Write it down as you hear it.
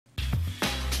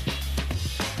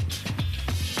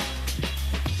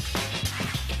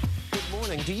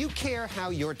morning. Do you care how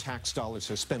your tax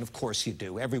dollars are spent? Of course you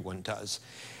do. Everyone does.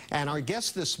 And our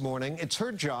guest this morning, it's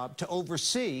her job to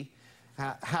oversee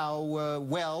how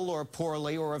well or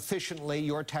poorly or efficiently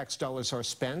your tax dollars are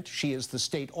spent. She is the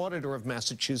state auditor of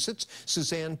Massachusetts,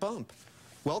 Suzanne Bump.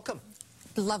 Welcome.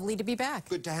 Lovely to be back.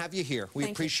 Good to have you here. We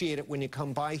appreciate it when you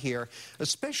come by here,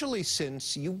 especially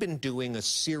since you've been doing a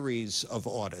series of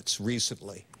audits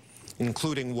recently,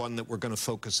 including one that we're going to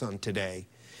focus on today,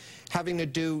 having to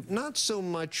do not so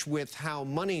much with how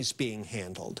money's being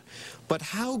handled, but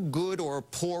how good or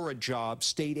poor a job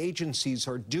state agencies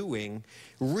are doing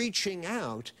reaching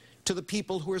out to the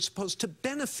people who are supposed to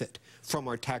benefit from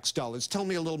our tax dollars. Tell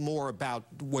me a little more about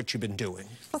what you've been doing.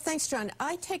 Well, thanks, John.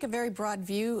 I take a very broad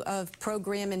view of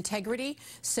program integrity,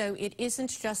 so it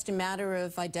isn't just a matter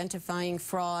of identifying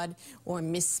fraud or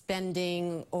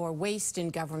misspending or waste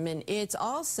in government. It's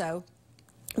also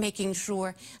making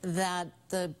sure that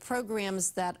the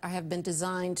programs that have been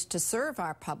designed to serve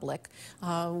our public,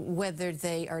 whether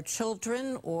they are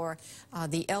children or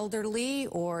the elderly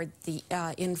or the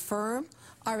infirm,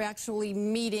 are actually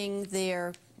meeting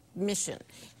their mission.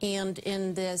 And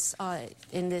in this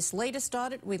latest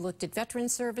audit, we looked at veteran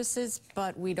services,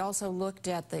 but we'd also looked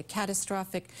at the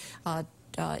catastrophic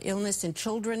illness in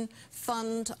children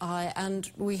fund, and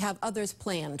we have others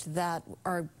planned that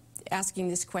are asking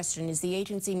this question: is the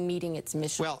agency meeting its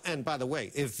mission? Well, and by the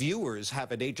way, if viewers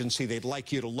have an agency they'd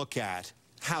like you to look at,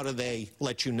 how do they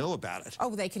let you know about it?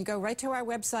 Oh, they can go right to our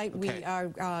website. Okay. We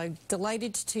are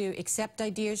delighted to accept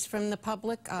ideas from the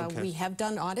public. We have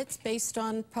done audits based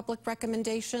on public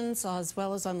recommendations as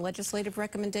well as on legislative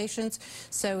recommendations.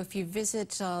 So if you visit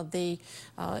the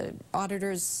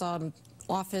auditor's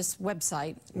office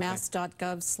website,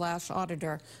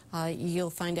 mass.gov/auditor, you'll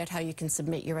find out how you can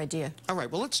submit your idea. All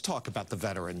right, well, let's talk about the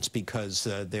veterans, because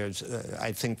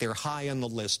I think they're high on the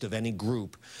list of any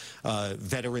group,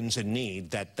 veterans in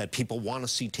need, that people want to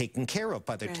see taken care of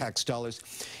by their tax dollars.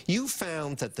 You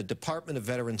found that the Department of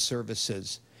Veteran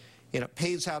Services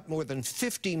pays out more than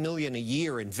 $50 million a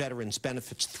year in veterans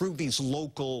benefits through these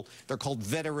local, they're called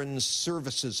Veterans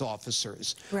Services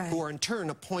Officers, who are in turn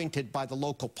appointed by the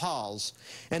local PALs.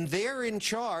 And they're in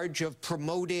charge of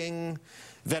promoting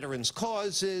veterans'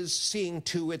 causes, seeing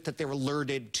to it that they're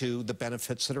alerted to the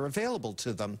benefits that are available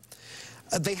to them.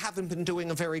 They haven't been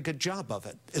doing a very good job of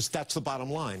it. That's the bottom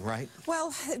line, right?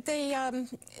 Well,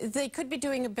 they could be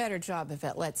doing a better job of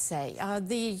it, let's say.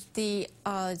 The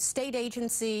state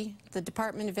agency, the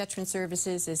Department of Veteran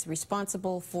Services, is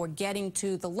responsible for getting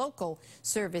to the local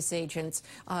service agents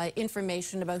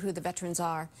information about who the veterans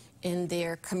are in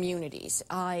their communities.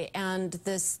 And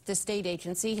the state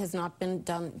agency has not been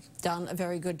done a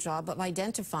very good job of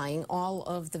identifying all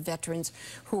of the veterans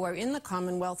who are in the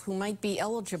Commonwealth who might be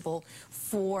eligible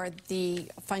for the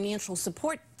financial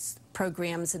support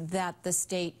programs that the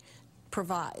state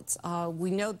provides.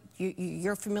 We know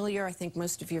you're familiar, I think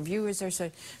most of your viewers are so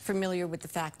familiar with the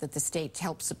fact that the state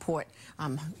helps support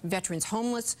veterans'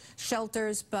 homeless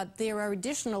shelters, but there are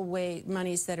additional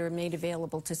monies that are made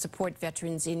available to support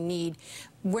veterans in need.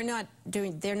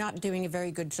 They're not doing a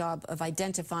very good job of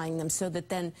identifying them, so that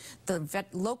then the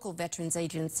local veterans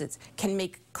agencies can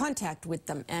make contact with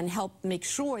them and help make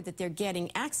sure that they're getting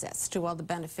access to all the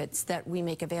benefits that we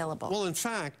make available. Well, in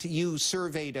fact, you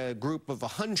surveyed a group of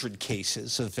 100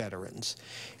 cases of veterans,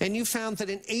 and you found that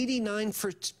in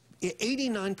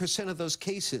 89% of those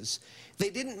cases, they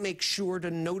didn't make sure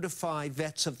to notify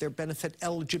vets of their benefit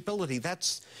eligibility.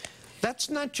 That's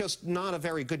not just not a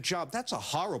very good job. That's a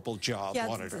horrible job,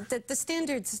 Auditor. The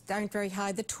standards aren't very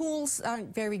high. The tools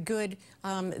aren't very good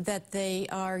that they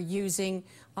are using.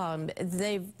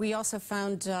 We also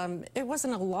found it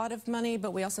wasn't a lot of money,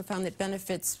 but we also found that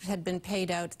benefits had been paid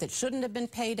out that shouldn't have been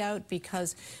paid out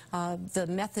because the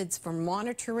methods for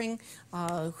monitoring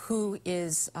who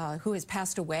has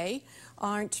passed away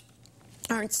aren't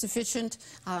sufficient.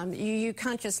 You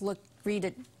can't just read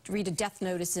a death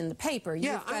notice in the paper.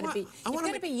 You've got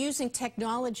to be using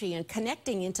technology and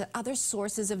connecting into other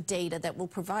sources of data that will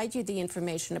provide you the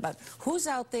information about who's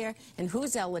out there and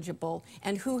who's eligible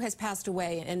and who has passed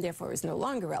away and therefore is no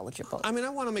longer eligible. I mean, I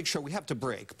want to make sure, we have to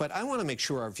break, but I want to make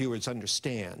sure our viewers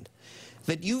understand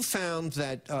that you found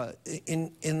that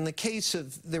in the case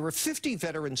of, there were 50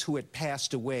 veterans who had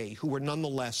passed away who were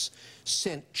nonetheless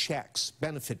sent checks,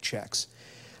 benefit checks.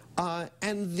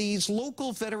 And these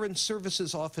local veteran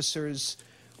services officers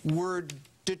were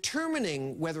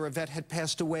determining whether a vet had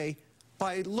passed away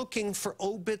by looking for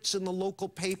obits in the local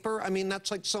paper? I mean,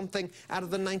 that's like something out of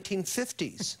the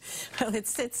 1950s. Well, it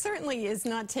certainly is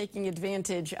not taking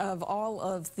advantage of all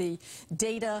of the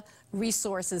data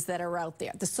resources that are out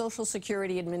there. The Social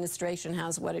Security Administration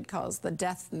has what it calls the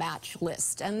death match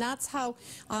list, and that's how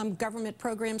government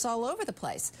programs all over the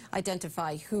place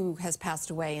identify who has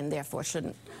passed away and therefore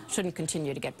shouldn't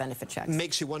continue to get benefit checks.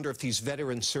 Makes you wonder if these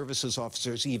veteran services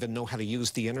officers even know how to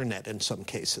use the internet in some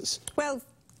cases. Well,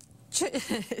 you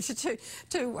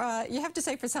have to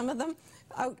say for some of them,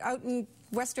 out in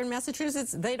Western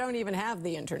Massachusetts, they don't even have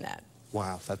the internet.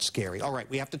 Wow, that's scary. All right,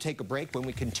 we have to take a break. When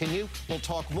we continue, we'll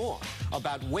talk more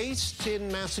about waste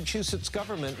in Massachusetts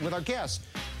government with our guest,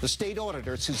 the state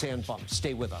auditor, Suzanne Bump.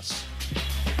 Stay with us.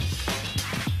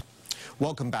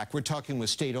 Welcome back. We're talking with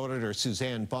State Auditor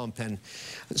Suzanne Bump. And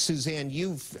Suzanne,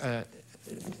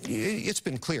 it's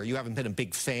been clear you haven't been a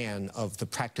big fan of the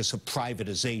practice of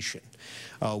privatization,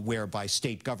 whereby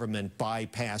state government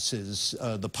bypasses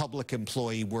the public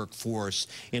employee workforce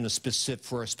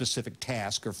for a specific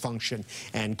task or function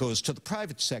and goes to the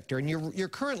private sector. And you're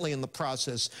currently in the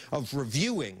process of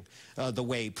reviewing the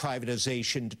way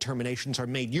privatization determinations are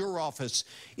made. Your office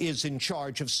is in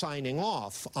charge of signing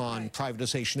off on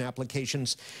privatization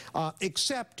applications,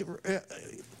 except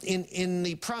in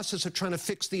the process of trying to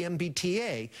fix the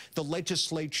MBTA, the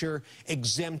legislature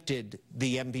exempted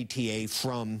the MBTA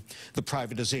from the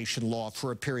privatization law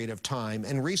for a period of time.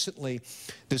 And recently,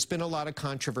 there's been a lot of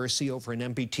controversy over an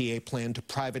MBTA plan to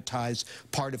privatize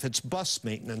part of its bus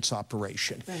maintenance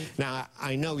operation. Right. Now,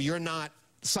 I know you're not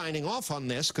signing off on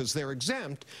this because they're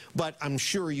exempt, but I'm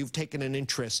sure you've taken an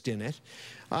interest in it.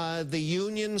 The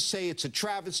unions say it's a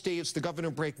travesty, it's the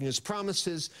governor breaking his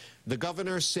promises. The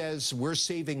governor says we're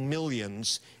saving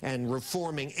millions and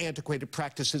reforming antiquated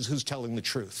practices. Who's telling the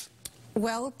truth?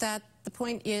 Well, the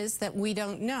point is that we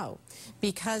don't know,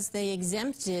 because they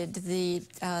exempted the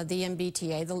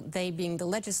MBTA, they being the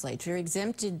legislature,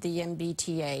 exempted the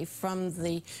MBTA from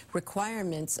the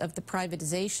requirements of the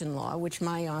privatization law, which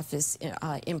my office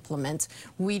implements.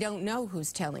 We don't know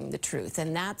who's telling the truth,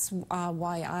 and that's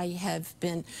why I have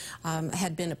been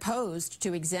had been opposed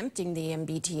to exempting the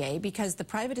MBTA, because the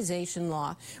privatization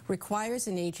law requires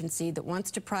an agency that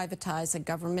wants to privatize a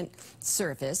government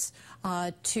service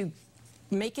to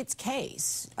make its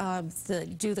case,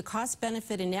 do the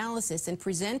cost-benefit analysis and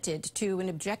present it to an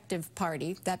objective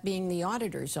party, that being the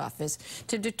auditor's office,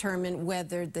 to determine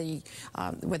whether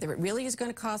it really is going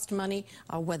to cost money,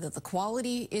 whether the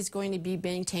quality is going to be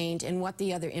maintained, and what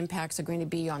the other impacts are going to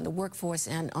be on the workforce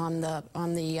and on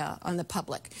the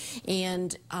public.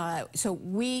 And so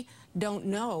we don't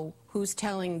know who's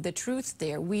telling the truth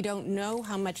there. We don't know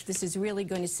how much this is really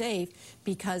going to save,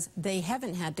 because they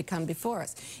haven't had to come before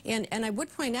us. And I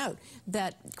would point out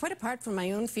that, quite apart from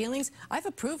my own feelings, I've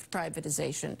approved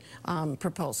privatization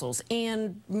proposals,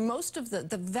 and most of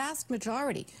the vast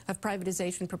majority of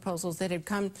privatization proposals that have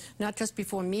come not just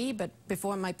before me but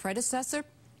before my predecessor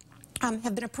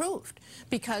have been approved,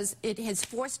 because it has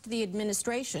forced the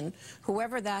administration,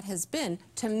 whoever that has been,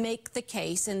 to make the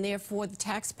case, and therefore the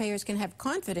taxpayers can have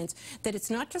confidence that it's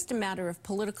not just a matter of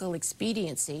political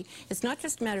expediency, it's not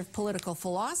just a matter of political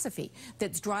philosophy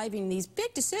that's driving these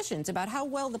big decisions about how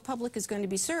well the public is going to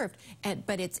be served,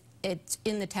 but it's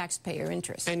in the taxpayer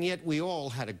interest. And yet we all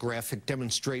had a graphic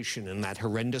demonstration in that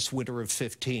horrendous winter of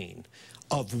 '15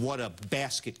 of what a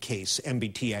basket case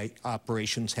MBTA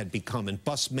operations had become. In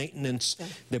bus maintenance,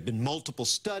 there have been multiple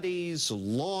studies,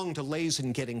 long delays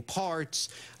in getting parts,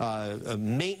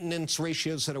 maintenance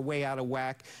ratios that are way out of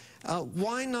whack.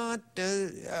 Why not,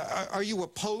 are you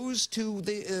opposed to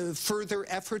the further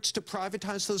efforts to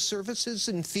privatize those services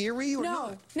in theory, or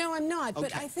not? No, I'm not. Okay.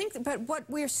 But I think, but what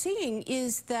we're seeing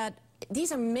is that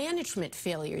these are management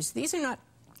failures. These are not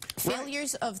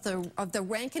failures of the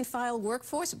rank-and-file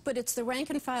workforce, but it's the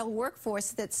rank-and-file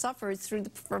workforce that suffers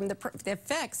from the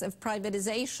effects of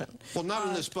privatization. Well, not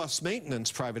in this bus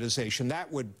maintenance privatization.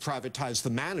 That would privatize the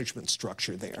management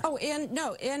structure there. Oh,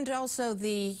 and also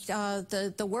the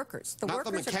workers. Not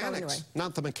the mechanics.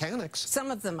 Not the mechanics. Some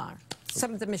of them are.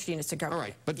 Some of the machinists are going. All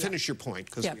right, but finish your point,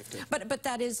 because but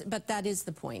that is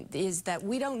the point, is that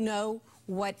we don't know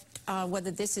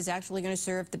whether this is actually going to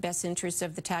serve the best interests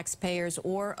of the taxpayers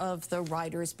or of the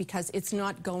riders, because it's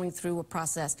not going through a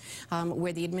process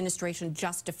where the administration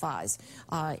justifies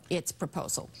its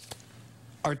proposal.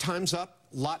 Our time's up.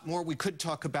 A lot more we could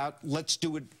talk about. Let's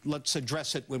do it. Let's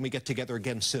address it when we get together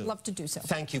again soon. Love to do so.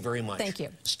 Thank you very much. Thank you.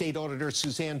 State Auditor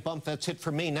Suzanne Bump, that's it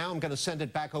for me. Now I'm going to send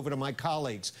it back over to my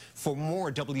colleagues for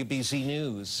more WBZ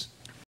News.